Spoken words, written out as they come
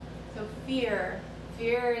fear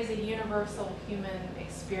is a universal human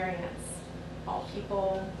experience. All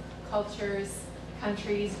people, cultures,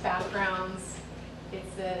 countries, backgrounds. It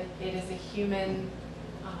is a human,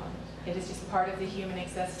 it is just part of the human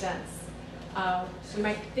existence. We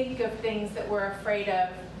might think of things that we're afraid of.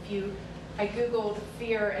 I Googled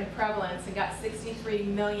fear and prevalence and got 63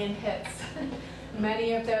 million hits.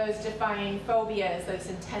 Many of those define phobias, those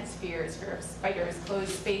intense fears, fear of spiders, closed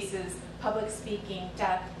spaces, public speaking,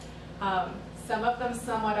 death. Some of them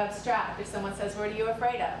somewhat abstract. If someone says, what are you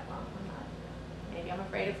afraid of? Well, maybe I'm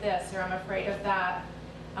afraid of this, or I'm afraid of that.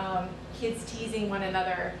 Kids teasing one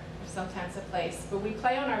another is sometimes a place. But we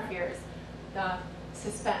play on our fears.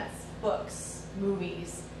 Suspense, books,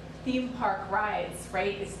 movies, theme park rides,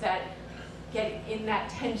 right? It's that get in that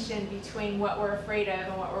tension between what we're afraid of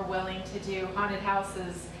and what we're willing to do. Haunted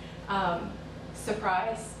houses,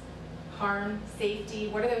 surprise, harm, safety.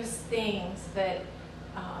 What are those things that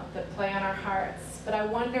play on our hearts? But I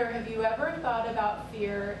wonder, have you ever thought about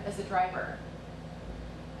fear as a driver?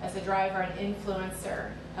 As a driver, an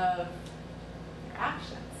influencer of your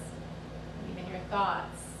actions, even your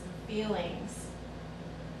thoughts, feelings.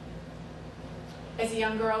 As a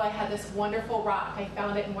young girl, I had this wonderful rock. I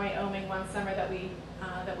found it in Wyoming one summer that we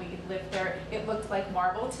lived there. It looked like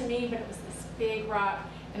marble to me, but it was this big rock,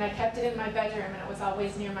 and I kept it in my bedroom, and it was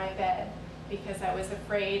always near my bed because I was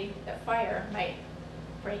afraid that fire might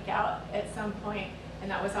break out at some point,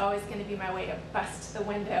 and that was always going to be my way to bust the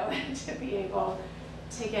window and to be able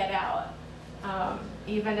to get out.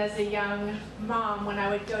 Even as a young mom, when I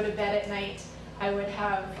would go to bed at night, I would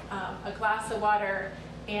have a glass of water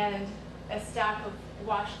and a stack of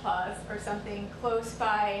washcloths or something close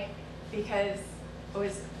by, because I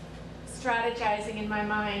was strategizing in my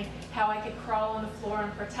mind how I could crawl on the floor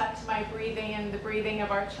and protect my breathing and the breathing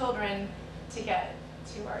of our children to get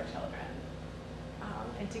to our children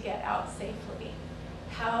and to get out safely.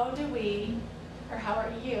 How do we, or how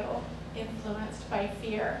are you, influenced by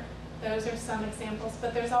fear? Those are some examples,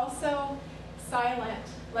 but there's also silent,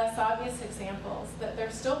 less obvious examples that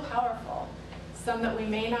they're still powerful. Some that we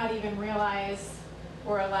may not even realize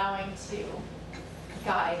we're allowing to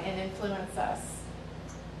guide and influence us.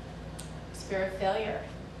 Fear of failure,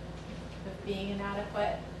 of being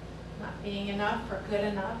inadequate, not being enough or good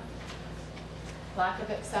enough. Lack of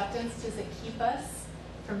acceptance, does it keep us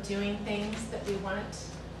from doing things that we want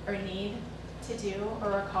or need to do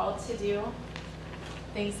or are called to do?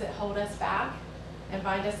 Things that hold us back and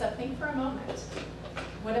bind us up. Think for a moment.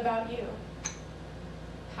 What about you?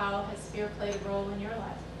 How has fear played a role in your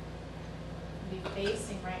life? What are you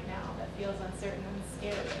facing right now that feels uncertain and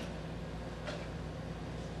scary?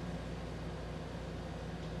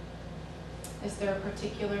 Is there a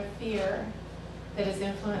particular fear that is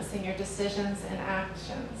influencing your decisions and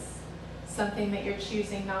actions? Something that you're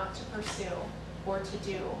choosing not to pursue or to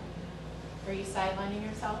do? Are you sidelining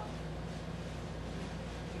yourself?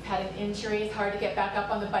 You've had an injury, it's hard to get back up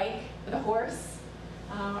on the bike or the horse,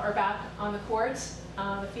 or back on the court,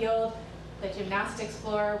 the field, the gymnastics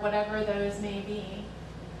floor, whatever those may be.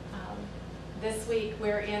 This week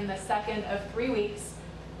we're in the second of 3 weeks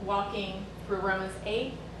walking through Romans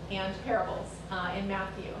 8 and parables in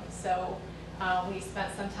Matthew. So we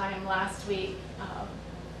spent some time last week,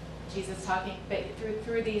 Jesus talking, but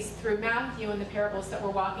through Matthew and the parables that we're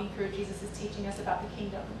walking through, Jesus is teaching us about the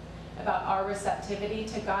kingdom, about our receptivity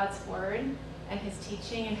to God's word and his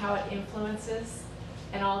teaching and how it influences,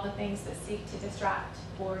 and all the things that seek to distract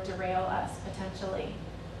or derail us potentially.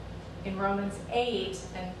 In Romans 8,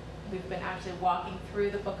 and we've been actually walking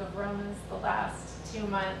through the book of Romans the last 2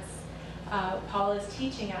 months, Paul is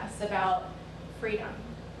teaching us about freedom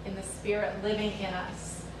in the Spirit living in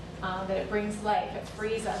us, that it brings life, it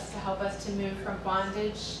frees us to help us to move from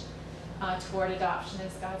bondage toward adoption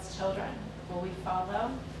as God's children. Will we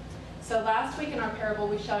follow? So last week in our parable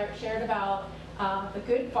we shared about the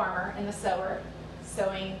good farmer and the sower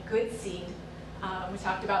sowing good seed. We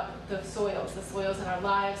talked about the soils in our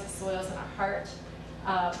lives, the soils in our heart.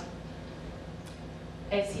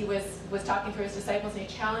 As he was talking through his disciples,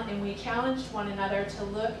 and we challenged one another to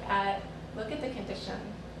look at the condition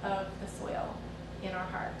of the soil in our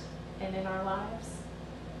heart and in our lives.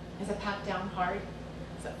 Is it packed down hard?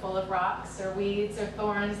 Is it full of rocks or weeds or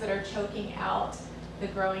thorns that are choking out the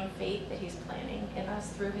growing faith that he's planting in us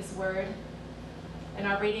through his word? And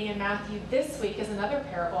our reading in Matthew this week is another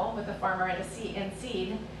parable with a farmer and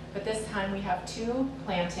seed, but this time we have 2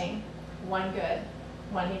 planting, 1 good,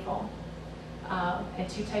 1 evil. And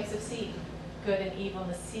 2 types of seed, good and evil.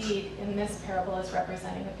 And the seed in this parable is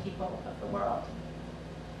representing the people of the world.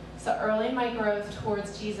 So early in my growth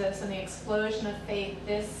towards Jesus and the explosion of faith,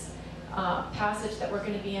 this passage that we're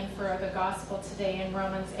going to be in for the gospel today in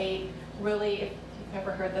Romans 8. Really, if you've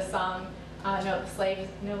ever heard the song, no, slaves,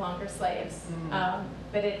 no longer slaves.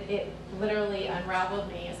 But it literally unraveled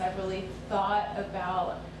me as I really thought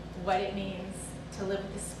about what it means to live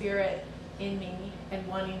with the Spirit in me and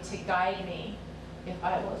wanting to guide me if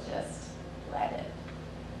I will just let it.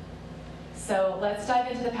 So let's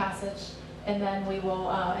dive into the passage, and then we'll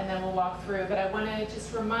walk through. But I want to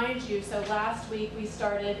just remind you. So last week we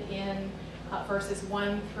started in verses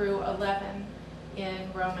 1 through 11 in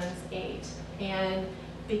Romans 8, and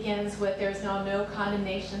begins with "There's now no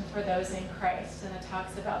condemnation for those in Christ," and it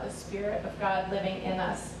talks about the Spirit of God living in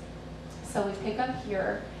us. So we pick up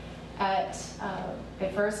here at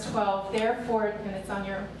verse 12. "Therefore," and it's on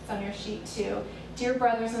your sheet too, "Dear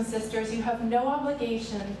brothers and sisters, you have no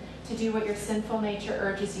obligation to do what your sinful nature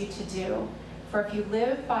urges you to do. For if you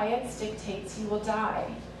live by its dictates, you will die.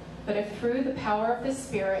 But if through the power of the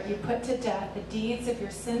Spirit you put to death the deeds of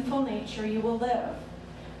your sinful nature, you will live.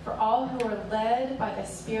 For all who are led by the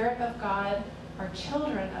Spirit of God are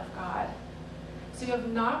children of God. So you have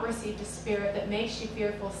not received a spirit that makes you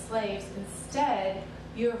fearful slaves. Instead,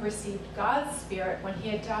 you have received God's Spirit when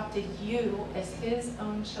He adopted you as His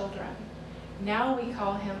own children. Now we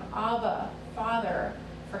call Him Abba, Father,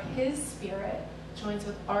 for His Spirit joins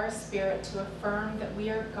with our spirit to affirm that we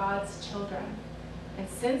are God's children. And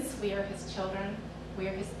since we are His children, we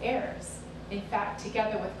are His heirs. In fact,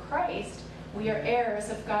 together with Christ, we are heirs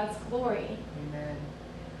of God's glory. Amen.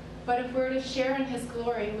 But if we're to share in His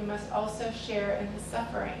glory, we must also share in His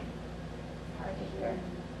suffering." Hard to hear.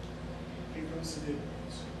 Here comes the good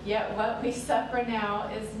news. Yet what we suffer now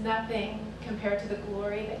is nothing compared to the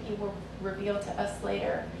glory that He will reveal to us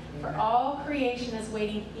later. Amen. For all creation is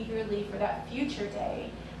waiting eagerly for that future day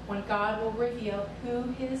when God will reveal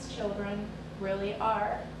who His children really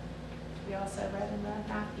are. We also read in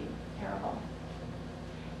the Matthew parable.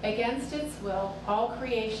 "Against its will, all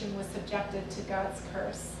creation was subjected to God's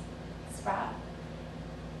curse, His wrath,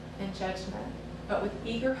 and judgment. But with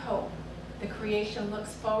eager hope, the creation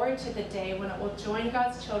looks forward to the day when it will join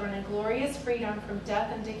God's children in glorious freedom from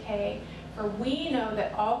death and decay. For we know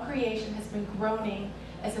that all creation has been groaning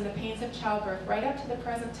as in the pains of childbirth right up to the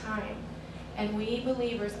present time. And we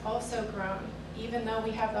believers also groan, even though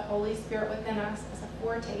we have the Holy Spirit within us as a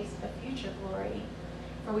foretaste of future glory.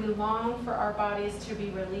 For we long for our bodies to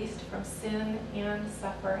be released from sin and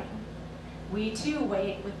suffering. We too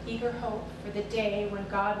wait with eager hope for the day when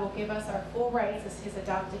God will give us our full rights as His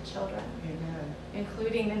adopted children, Amen.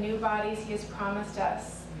 including the new bodies He has promised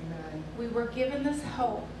us. Amen. We were given this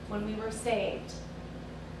hope when we were saved.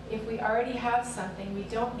 If we already have something, we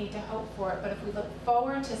don't need to hope for it. But if we look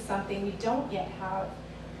forward to something we don't yet have,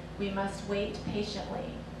 we must wait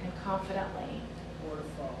patiently and confidently." More to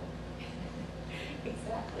follow.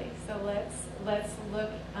 Exactly. So let's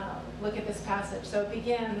look at this passage. So it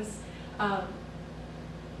begins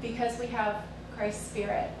because we have Christ's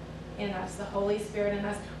Spirit in us, the Holy Spirit in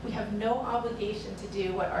us. We have no obligation to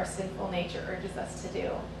do what our sinful nature urges us to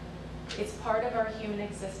do. It's part of our human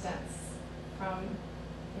existence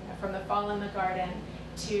from the fall in the garden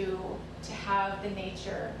to have the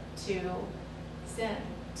nature to sin,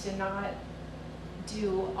 to not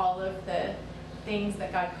do all of the things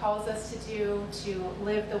that God calls us to do, to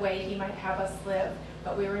live the way He might have us live.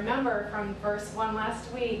 But we remember from verse 1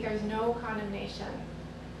 last week, there's no condemnation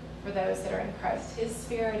for those that are in Christ. His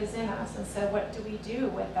Spirit is in us. And so what do we do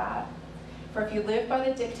with that? "For if you live by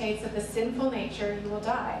the dictates of the sinful nature, you will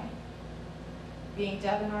die, being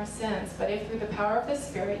dead in our sins. But if through the power of the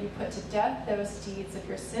Spirit you put to death those deeds of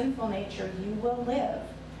your sinful nature, you will live.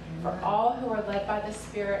 For all who are led by the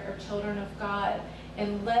Spirit are children of God."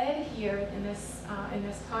 And led here in this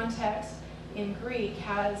context in Greek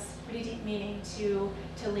has pretty deep meaning to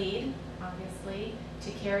lead, obviously,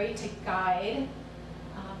 to carry, to guide.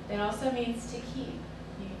 It also means to keep.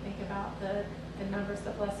 You think about the Numbers,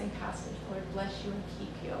 the blessing passage, Lord bless you and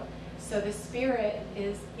keep you. So the Spirit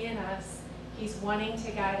is in us. He's wanting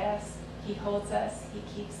to guide us. He holds us. He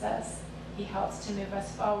keeps us. He helps to move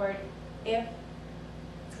us forward if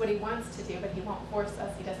it's what He wants to do, but He won't force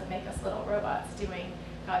us. He doesn't make us little robots doing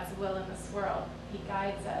God's will in this world. He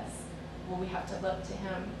guides us. Well, we have to look to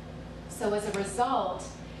Him. So as a result,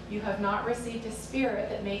 you have not received a spirit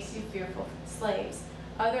that makes you fearful slaves.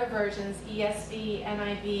 Other versions, ESV,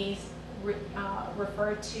 NIV,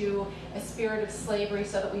 refer to a spirit of slavery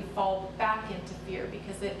so that we fall back into fear,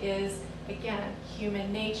 because it is, again,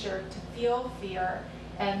 human nature to feel fear,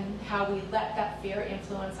 and how we let that fear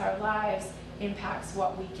influence our lives impacts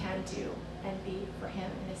what we can do and be for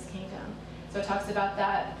Him in His kingdom. So it talks about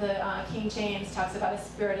that. The King James talks about a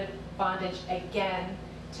spirit of bondage again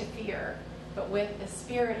to fear. But with the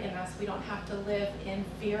Spirit in us, we don't have to live in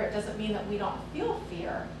fear. It doesn't mean that we don't feel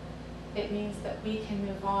fear. It means that we can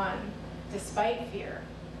move on despite fear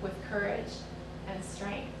with courage and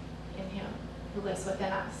strength in Him who lives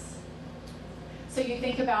within us. So you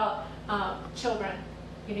think about children.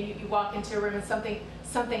 You know, you walk into a room and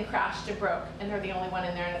something crashed and broke, and they're the only one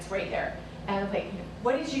in there, and it's right there. And like,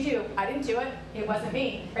 what did you do? I didn't do it. It wasn't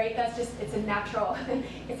me, right? That's just, it's a natural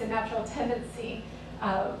tendency.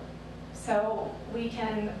 So we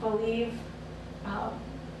can believe,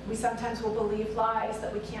 we sometimes will believe lies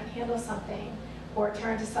that we can't handle something, or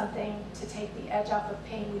turn to something to take the edge off of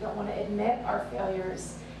pain. We don't want to admit our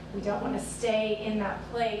failures. We don't want to stay in that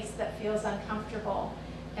place that feels uncomfortable,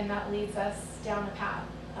 and that leads us down a path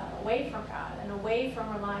away from God and away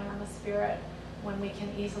from relying on the Spirit, when we can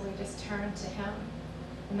easily just turn to Him.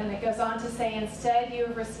 And then it goes on to say, instead you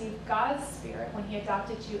have received God's Spirit when He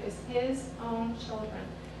adopted you as His own children.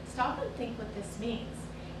 Stop and think what this means.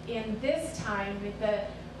 In this time,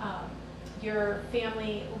 your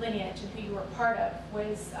family lineage and who you were part of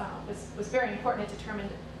was very important. It determined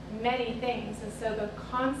many things. And so the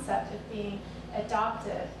concept of being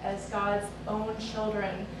adopted as God's own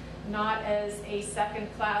children, not as a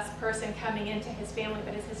second-class person coming into His family,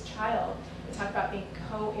 but as His child. We talk about being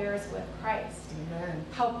co-heirs with Christ. Amen.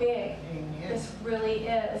 How big Amen. this really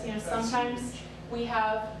is. You know, That's sometimes huge. we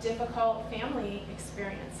have difficult family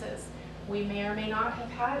experiences. We may or may not have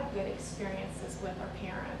had good experiences with our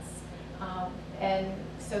parents. And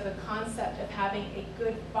so the concept of having a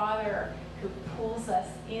good father who pulls us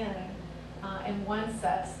in and wants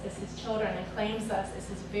us as his children and claims us as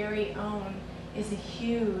his very own is a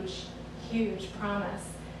huge, huge promise.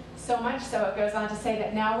 So much so, it goes on to say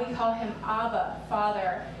that now we call him Abba,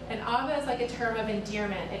 Father. And Abba is like a term of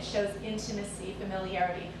endearment. It shows intimacy,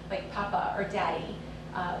 familiarity, like Papa or Daddy.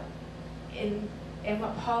 And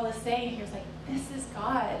what Paul is saying here is like, this is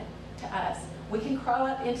God to us. We can crawl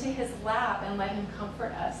up into his lap and let him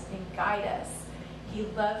comfort us and guide us. He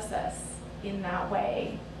loves us in that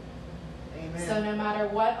way. Amen. So no matter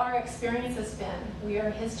what our experience has been, we are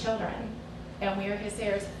his children, and we are his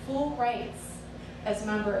heirs, full rights as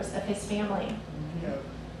members of his family. Yeah.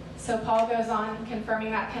 So Paul goes on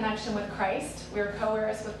confirming that connection with Christ. We're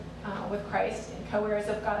co-heirs with Christ and co-heirs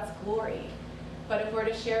of God's glory. But if we're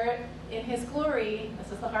to share it in his glory,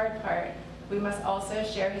 this is the hard part, we must also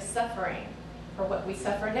share his suffering. For what we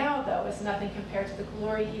suffer now, though, is nothing compared to the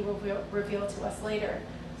glory he will reveal to us later.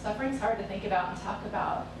 Suffering's hard to think about and talk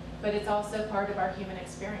about, but it's also part of our human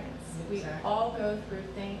experience. Exactly. We all go through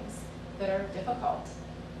things that are difficult.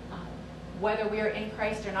 Whether we are in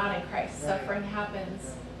Christ or not in Christ, Right. suffering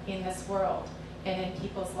happens in this world and in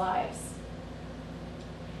people's lives.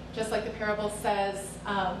 Just like the parable says,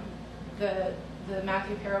 the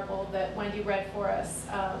Matthew parable that Wendy read for us,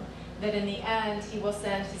 that in the end he will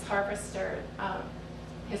send his harvesters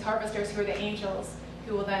who are the angels,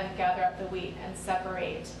 who will then gather up the wheat and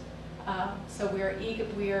separate. So we are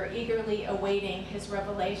eagerly awaiting his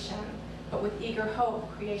revelation. But with eager hope,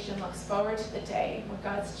 creation looks forward to the day when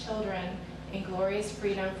God's children, in glorious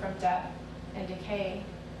freedom from death and decay,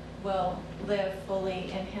 will live fully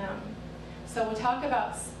in him. So we'll talk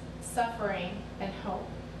about suffering and hope,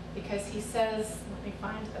 because he says, let me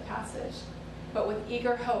find the passage, but with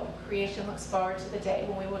eager hope, creation looks forward to the day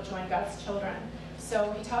when we will join God's children.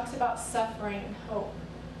 So he talks about suffering and hope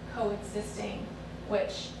coexisting,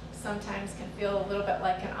 which sometimes can feel a little bit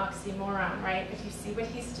like an oxymoron, right? But you see what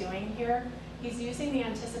he's doing here? He's using the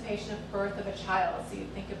anticipation of birth of a child. So you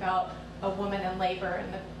think about a woman in labor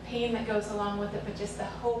and the pain that goes along with it, but just the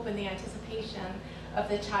hope and the anticipation of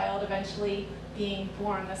the child eventually being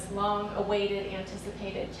born, this long-awaited,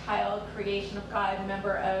 anticipated child, creation of God,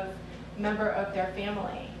 member of their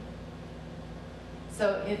family.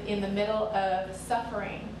 So in the middle of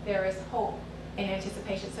suffering, there is hope and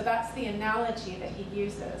anticipation. So that's the analogy that he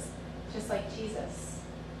uses, just like Jesus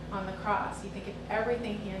on the cross. You think of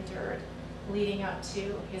everything he endured leading up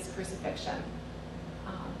to his crucifixion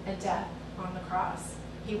and death on the cross.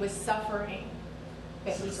 He was suffering,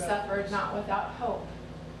 but he suffered not without hope,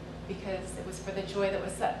 because it was for the joy that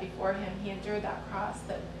was set before him. He endured that cross,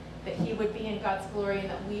 that he would be in God's glory, and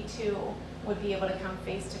that we too would be able to come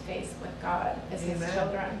face to face with God as his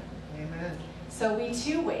children. Amen. So we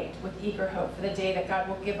too wait with eager hope for the day that God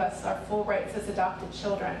will give us our full rights as adopted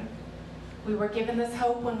children. We were given this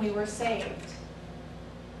hope when we were saved.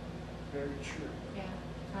 Very true. Yeah,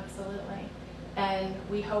 absolutely. And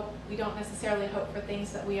we don't necessarily hope for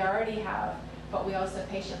things that we already have, but we also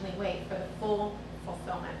patiently wait for the full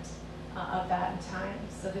fulfillment of that in time.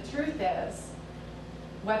 So the truth is,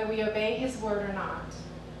 whether we obey his word or not,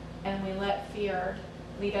 and we let fear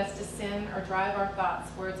lead us to sin or drive our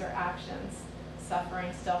thoughts, words, or actions.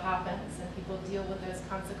 Suffering still happens, and people deal with those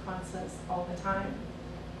consequences all the time.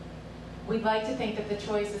 We'd like to think that the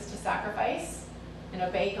choice is to sacrifice and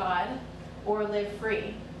obey God or live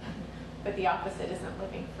free. But the opposite isn't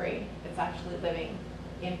living free. It's actually living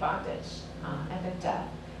in bondage and in death.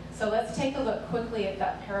 So let's take a look quickly at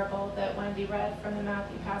that parable that Wendy read from the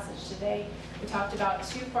Matthew passage today. We talked about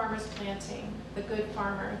two farmers planting. The good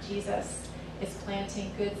farmer, Jesus, is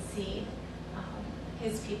planting good seed,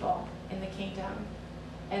 his people in the kingdom.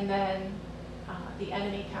 And then the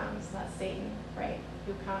enemy comes, that's Satan, right,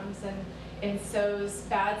 who comes and sows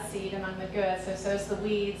bad seed among the good, so sows the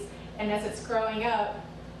weeds. And as it's growing up,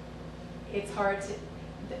 it's hard to,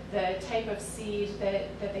 the type of seed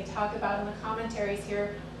that they talk about in the commentaries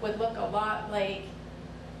here would look a lot like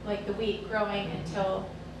the wheat growing until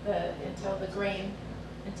the grain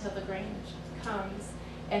comes,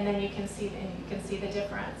 and then you can see the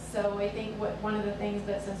difference. So I think one of the things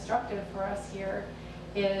that's instructive for us here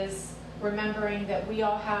is remembering that we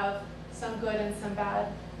all have some good and some bad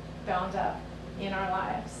bound up in our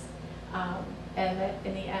lives, and that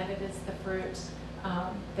in the end it is the fruit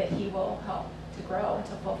that He will help to grow and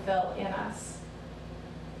to fulfill in us.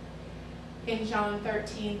 In John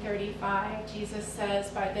 13:35, Jesus says,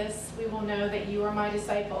 "By this we will know that you are my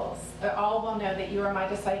disciples, or all will know that you are my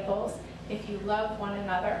disciples, if you love one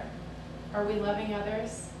another." Are we loving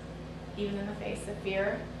others, even in the face of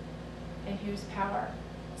fear? And whose power?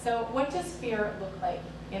 So what does fear look like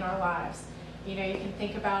in our lives? You know, you can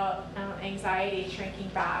think about anxiety, shrinking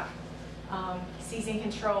back, seizing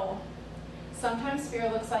control. Sometimes fear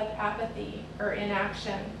looks like apathy or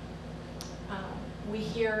inaction. We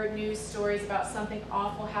hear news stories about something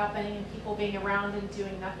awful happening and people being around and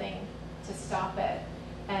doing nothing to stop it.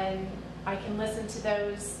 And I can listen to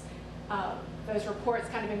those reports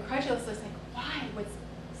kind of incredulously, like, why would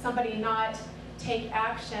somebody not take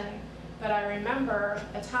action? But I remember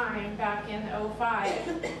a time back in 2005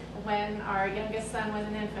 when our youngest son was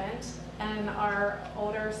an infant and our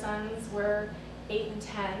older sons were 8 and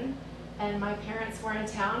 10, and my parents were in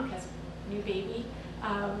town because new baby,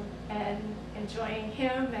 and enjoying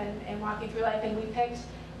him and walking through life. And we picked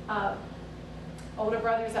older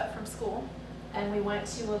brothers up from school, and we went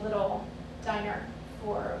to a little diner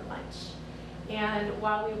for lunch. And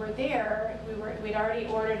while we were there, we'd already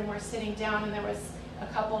ordered, and we're sitting down, and there was a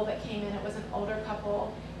couple that came in. It was an older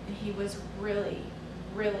couple, and he was really,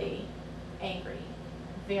 really angry,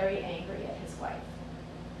 very angry at his wife.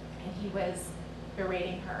 And he was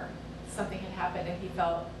berating her. Something had happened, and he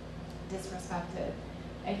felt disrespected,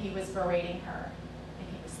 and he was berating her, and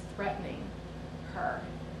he was threatening her.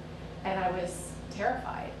 And I was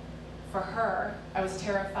terrified for her. I was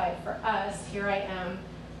terrified for us. Here I am,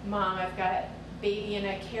 mom, I've got baby in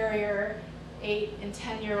a carrier, 8 and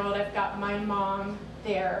 10-year-old, I've got my mom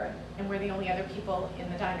there, and we're the only other people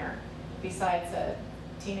in the diner besides a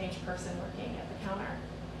teenage person working at the counter.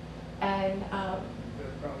 And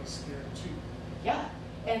they're probably scared too. yeah.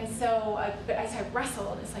 And so I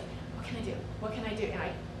wrestled. It's like, what can I do? What can I do? And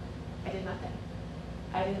I did nothing.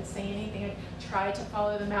 I didn't say anything. I tried to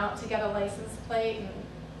follow them out to get a license plate and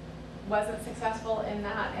wasn't successful in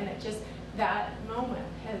that. And it just, that moment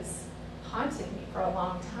has haunted me for a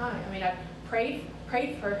long time. I mean, I've prayed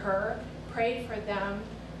for her, prayed for them,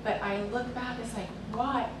 but I look back, it's like,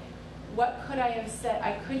 why? What could I have said?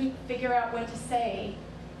 I couldn't figure out what to say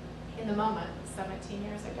in the moment 17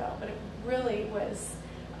 years ago, but it really was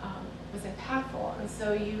impactful. And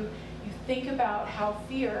so you think about how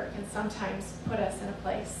fear can sometimes put us in a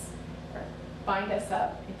place or bind us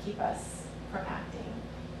up and keep us from acting,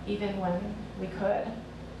 even when we could.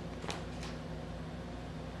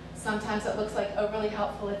 Sometimes it looks like overly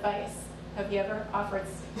helpful advice. Have you ever offered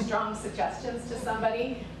strong suggestions to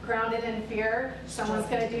somebody grounded in fear? Someone's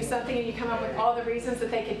going to do something and you come up with all the reasons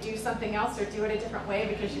that they could do something else or do it a different way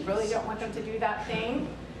because you really don't want them to do that thing.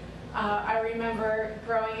 I remember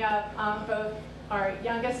growing up, both our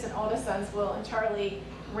youngest and oldest sons, Will and Charlie,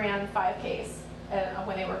 ran 5Ks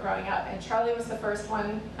when they were growing up. And Charlie was the first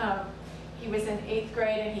one. He was in 8th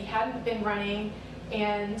grade and he hadn't been running.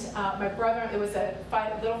 And my brother, it was a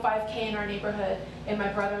little 5K in our neighborhood, and my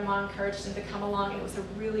brother-in-law encouraged him to come along. It was a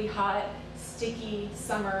really hot, sticky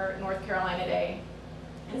summer North Carolina day.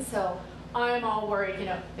 And so I'm all worried, you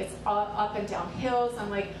know, it's all up and down hills. I'm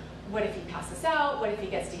like, what if he passes out? What if he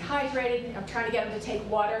gets dehydrated? I'm trying to get him to take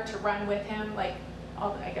water to run with him. Like,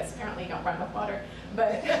 I guess apparently you don't run with water,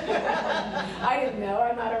 but I didn't know,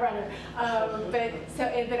 I'm not a runner. But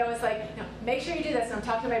I was like, no, make sure you do this. And I'm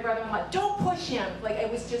talking to my brother-in-law, don't push him. Like, I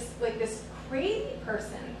was just like this crazy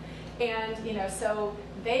person. And, you know, so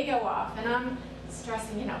they go off, and I'm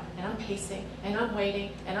stressing, and I'm pacing, and I'm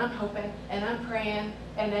waiting, and I'm hoping, and I'm praying.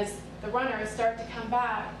 And as the runners start to come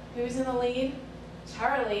back, who's in the lead?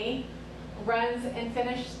 Charlie runs and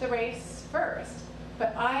finished the race first.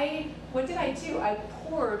 But what did I do? I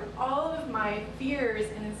poured all of my fears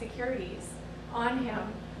and insecurities on him.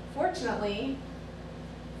 Fortunately,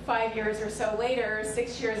 5 years or so later,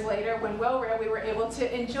 6 years later, when we were able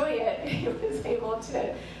to enjoy it. He was able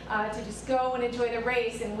to just go and enjoy the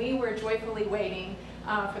race, and we were joyfully waiting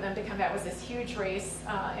for them to come back. It was this huge race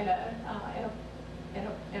in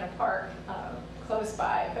a park close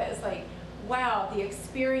by. But it's like, wow, the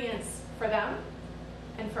experience for them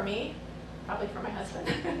and for me, probably for my husband,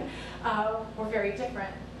 were very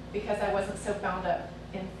different because I wasn't so bound up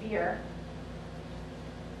in fear.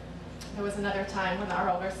 There was another time when our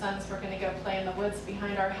older sons were going to go play in the woods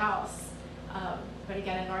behind our house. But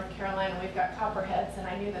again, in North Carolina, we've got copperheads, and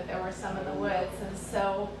I knew that there were some in the woods. And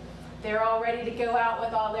so they're all ready to go out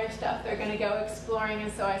with all their stuff. They're going to go exploring.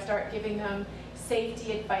 And so I start giving them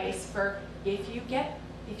safety advice for if you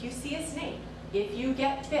see a snake, if you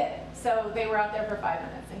get bit. So they were out there for 5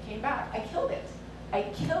 minutes and came back. I killed it. I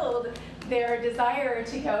killed their desire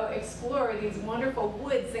to go explore these wonderful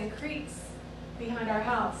woods and creeks behind our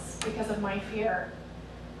house because of my fear.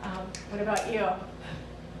 What about you?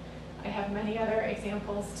 I have many other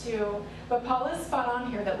examples too. But Paul is spot on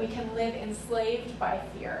here that we can live enslaved by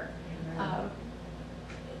fear.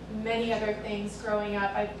 Many other things growing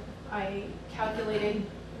up. I calculated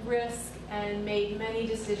risk and made many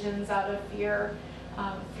decisions out of fear.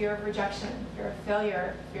 Fear of rejection, fear of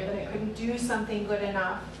failure, fear that I couldn't do something good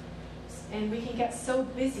enough. And we can get so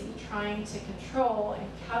busy trying to control and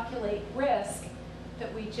calculate risk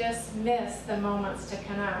that we just miss the moments to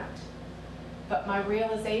connect. But my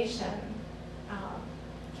realization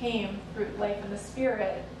came through life in the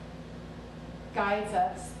Spirit, guides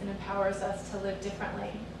us and empowers us to live differently.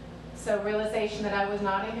 So realization that I was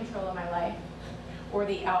not in control of my life or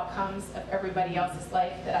the outcomes of everybody else's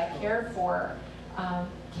life that I cared for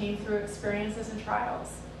came through experiences and trials.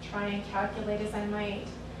 Try and calculate as I might.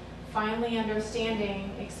 Finally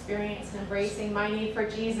understanding, experiencing, and embracing my need for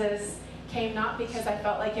Jesus came not because I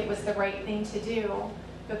felt like it was the right thing to do,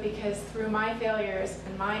 but because through my failures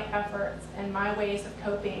and my efforts and my ways of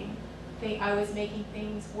coping, I was making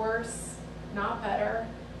things worse, not better.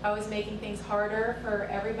 I was making things harder for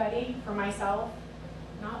everybody, for myself,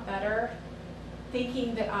 not better.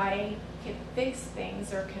 Thinking that I could fix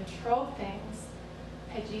things or control things.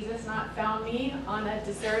 Had Jesus not found me on a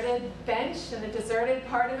deserted bench in a deserted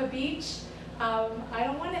part of a beach, I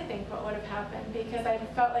don't want to think what would have happened, because I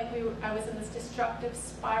felt like I was in this destructive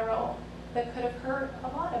spiral that could have hurt a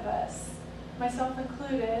lot of us, myself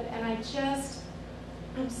included. And I'm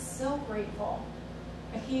so grateful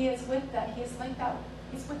that He is with that. He's like that.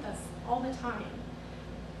 He's with us all the time.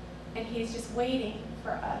 And He's just waiting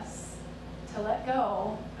for us to let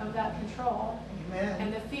go of that control. Amen.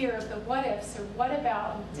 And the fear of the what ifs or what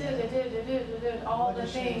about, all the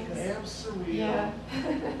things. Absolutely. Yeah,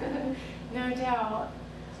 no doubt.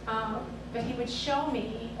 But He would show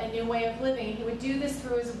me a new way of living. He would do this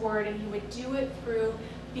through His Word, and He would do it through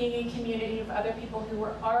being in community with other people who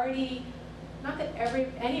were already, not that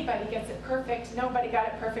anybody gets it perfect, nobody got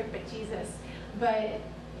it perfect but Jesus, but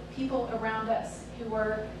people around us who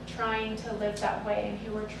were trying to live that way and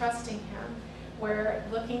who were trusting Him, were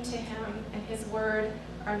looking to Him and His Word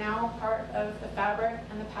are now part of the fabric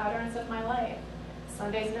and the patterns of my life.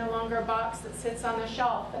 Sunday's no longer a box that sits on the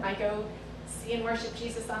shelf and I go see and worship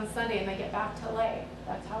Jesus on Sunday and they get back to life.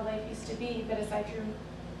 That's how life used to be. But as I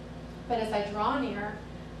draw near,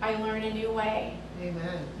 I learn a new way. Amen.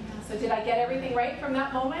 Yeah, so did I get everything right from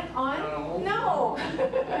that moment on? No.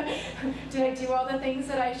 Did I do all the things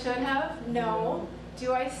that I should have? No.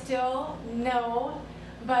 Do I still? No.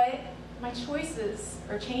 But my choices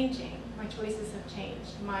are changing. My choices have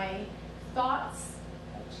changed. My thoughts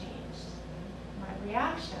have changed. My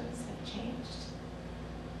reactions have changed.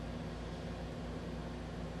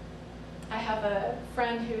 I have a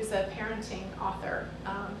friend who's a parenting author.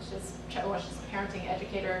 She's a parenting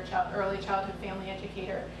educator, early childhood family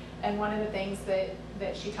educator. And one of the things that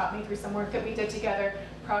she taught me through some work that we did together,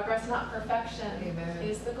 progress, not perfection, Amen.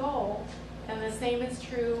 Is the goal. And the same is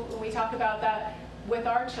true when we talk about that with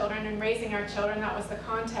our children and raising our children. That was the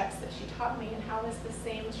context that she taught me. And how is the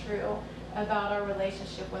same true about our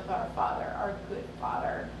relationship with our Father, our good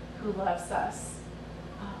Father who loves us?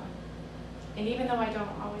 And even though I don't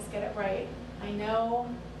always get it right, I know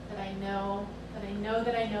that I know that I know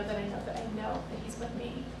that I know that I know that I know that He's with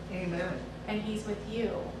me. Amen. And He's with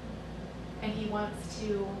you. And He wants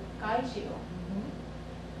to guide you. Mm-hmm.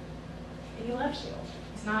 And He loves you.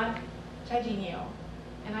 He's not judging you.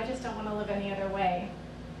 And I just don't want to live any other way.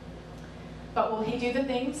 But will he do the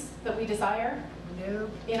things that we desire? No.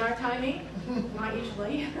 In our timing? Not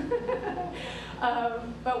usually.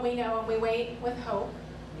 But we know, and we wait with hope.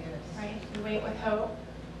 Yes. Right? We wait with hope.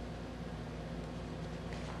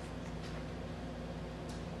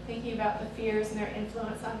 Thinking about the fears and their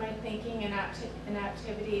influence on my thinking and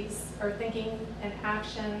activities, or thinking and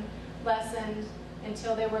action lessened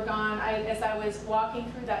until they were gone. As I was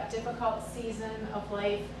walking through that difficult season of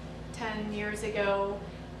life 10 years ago,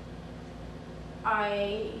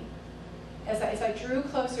 as I drew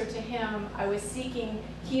closer to him, I was seeking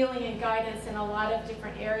healing and guidance in a lot of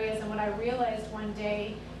different areas. And what I realized one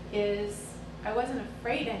day is I wasn't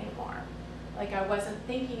afraid anymore. Like, I wasn't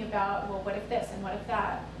thinking about, well, what if this and what if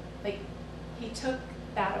that? Like, he took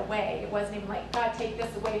that away. It wasn't even like, God, take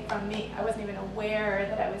this away from me. I wasn't even aware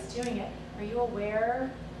that I was doing it. Are you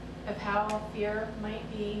aware of how fear might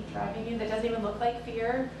be driving you? That doesn't even look like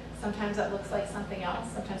fear. Sometimes it looks like something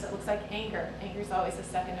else. Sometimes it looks like anger. Anger is always a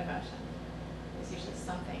second emotion. There's usually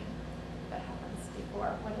something that happens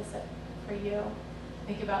before. What is it for you?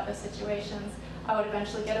 Think about the situations. I would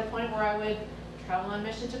eventually get a point where I would travel on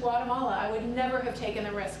mission to Guatemala. I would never have taken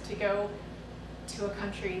the risk to go to a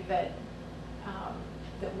country that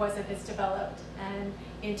wasn't as developed and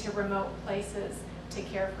into remote places to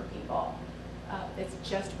care for people. It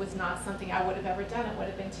just was not something I would have ever done. It would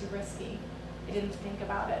have been too risky. I didn't think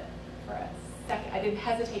about it for a second. I didn't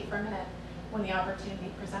hesitate for a minute when the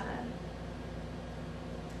opportunity presented.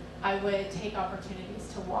 I would take opportunities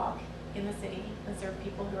to walk in the city and serve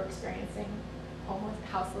people who are experiencing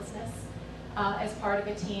houselessness as part of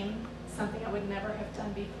a team, something I would never have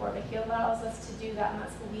done before. But he allows us to do that, and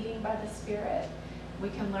that's leading by the Spirit. We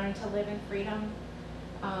can learn to live in freedom.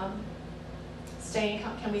 Can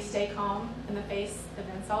we stay calm in the face of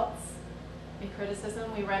insults and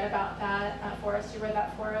criticism? We read about that for us. You read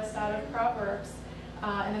that for us out of Proverbs.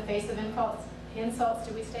 In the face of insults,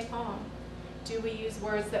 do we stay calm? Do we use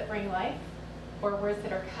words that bring life, or words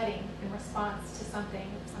that are cutting in response to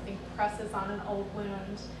something presses on an old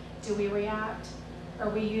wound? Do we react? Are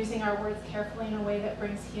we using our words carefully in a way that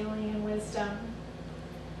brings healing and wisdom?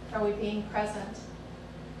 Are we being present?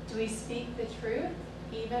 Do we speak the truth,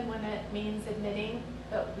 even when it means admitting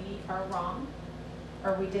that we are wrong,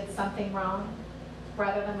 or we did something wrong,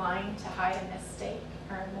 rather than lying to hide a mistake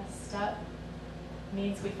or a misstep? It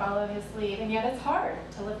means we follow his lead. And yet it's hard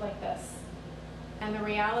to live like this. And the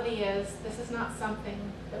reality is, this is not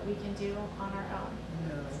something that we can do on our own.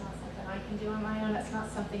 No. It's not something I can do on my own. It's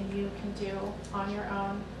not something you can do on your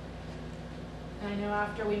own. And I know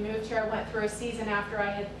after we moved here, I went through a season after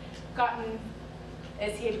I had gotten,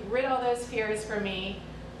 as he had rid all those fears for me,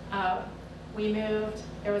 we moved,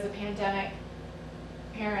 there was a pandemic,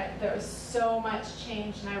 there was so much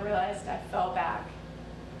change, and I realized I fell back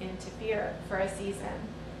into fear for a season,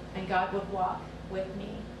 and God would walk with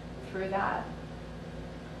me through that.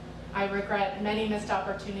 I regret many missed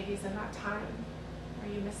opportunities in that time. Are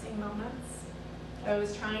you missing moments? I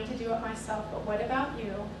was trying to do it myself, but what about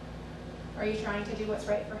you? Are you trying to do what's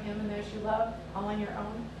right for him and those you love all on your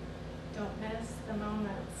own? Don't miss the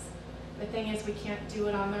moments. The thing is, we can't do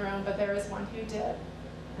it on their own, but there is one who did,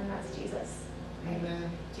 and that's Jesus. Amen.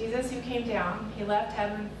 Jesus, who came down, he left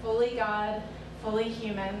heaven, fully God, fully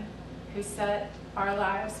human, who set our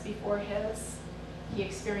lives before his. He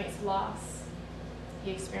experienced loss.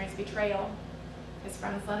 He experienced betrayal. His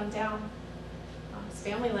friends let him down. His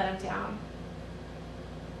family let him down.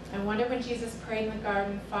 I wonder when Jesus prayed in the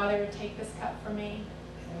garden, Father, take this cup from me,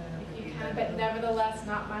 if you can, but nevertheless,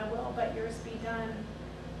 not my will, but yours be done.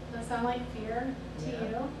 Does that sound like fear to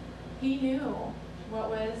you? He knew what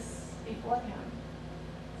was before him.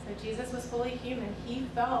 So Jesus was fully human. He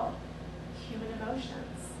felt human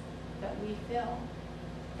emotions that we feel.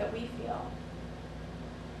 But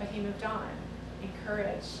he moved on in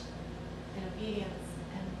courage and obedience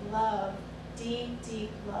and love, deep,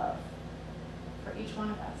 deep love for each one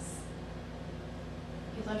of us.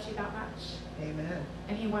 He loves you that much. Amen.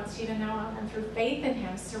 And he wants you to know him. And through faith in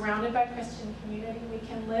him, surrounded by Christian community, we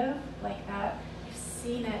can live like that. I've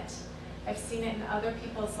seen it. I've seen it in other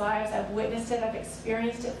people's lives. I've witnessed it. I've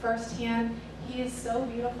experienced it firsthand. He is so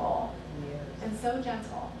beautiful. Yes. And so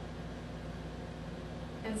gentle.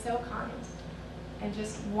 And so kind. And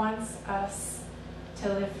just wants us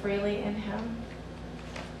to live freely in him.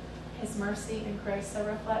 His mercy and grace. So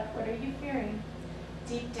reflect, what are you fearing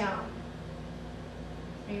deep down?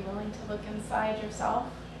 Are you willing to look inside yourself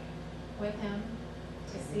with him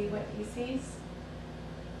to see what he sees?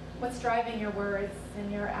 What's driving your words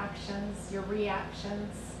and your actions, your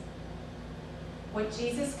reactions? What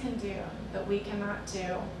Jesus can do that we cannot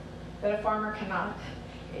do that a farmer cannot,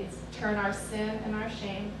 is turn our sin and our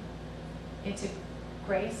shame into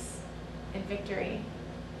grace and victory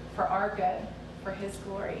for our good, for his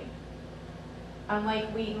glory.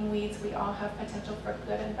 Unlike wheat and weeds, we all have potential for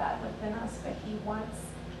good and bad within us, but he wants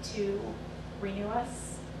to renew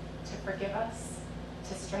us, to forgive us,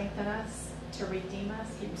 to strengthen us, to redeem us.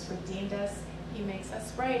 He's redeemed us. He makes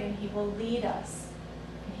us right, and he will lead us.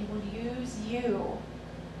 And he will use you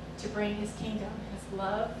to bring his kingdom, his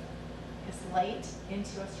love, his light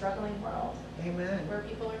into a struggling world. Amen. Where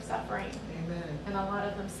people are suffering. Amen. And a lot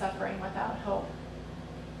of them suffering without hope.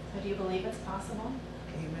 So do you believe it's possible?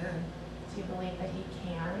 Amen. Do you believe that he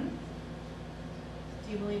can?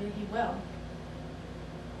 Do you believe that he will?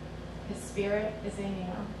 His spirit is in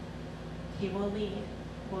you. He will lead.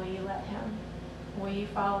 Will you let him? Will you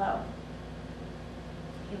follow?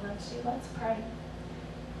 He loves you. Let's pray.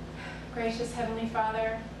 Gracious Heavenly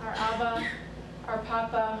Father, our Abba, our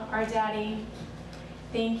Papa, our Daddy,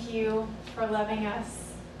 thank you for loving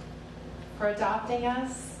us, for adopting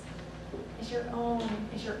us as your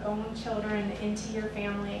own children into your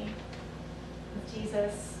family. With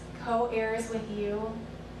Jesus, co-heirs with you.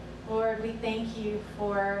 Lord, we thank you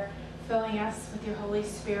for filling us with your Holy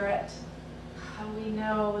Spirit. How we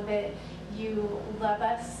know that you love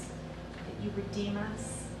us, that you redeem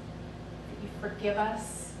us, that you forgive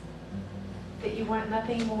us, that you want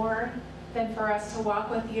nothing more than for us to walk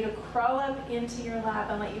with you, to crawl up into your lap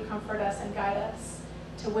and let you comfort us and guide us,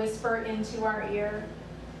 to whisper into our ear,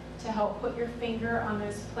 to help put your finger on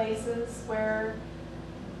those places where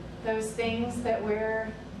those things that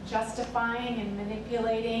we're justifying and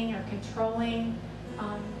manipulating or controlling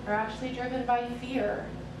are actually driven by fear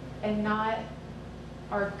and not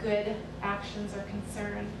our good actions or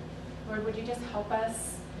concern. Lord, would you just help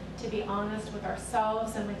us to be honest with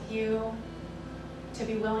ourselves and with you, to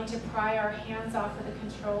be willing to pry our hands off of the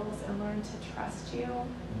controls and learn to trust you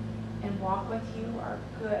and walk with you, our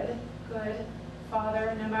good, good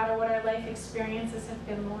Father, no matter what our life experiences have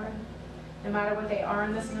been, Lord, no matter what they are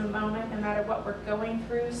in this moment, no matter what we're going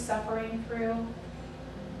through, suffering through,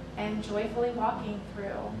 and joyfully walking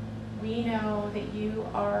through, we know that you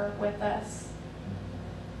are with us,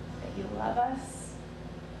 that you love us,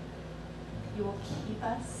 you will keep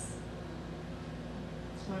us.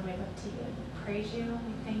 So Lord, we look to you, we praise you,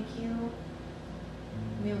 we thank you,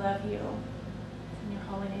 we love you. In your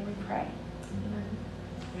holy name we pray.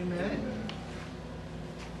 Amen. Amen.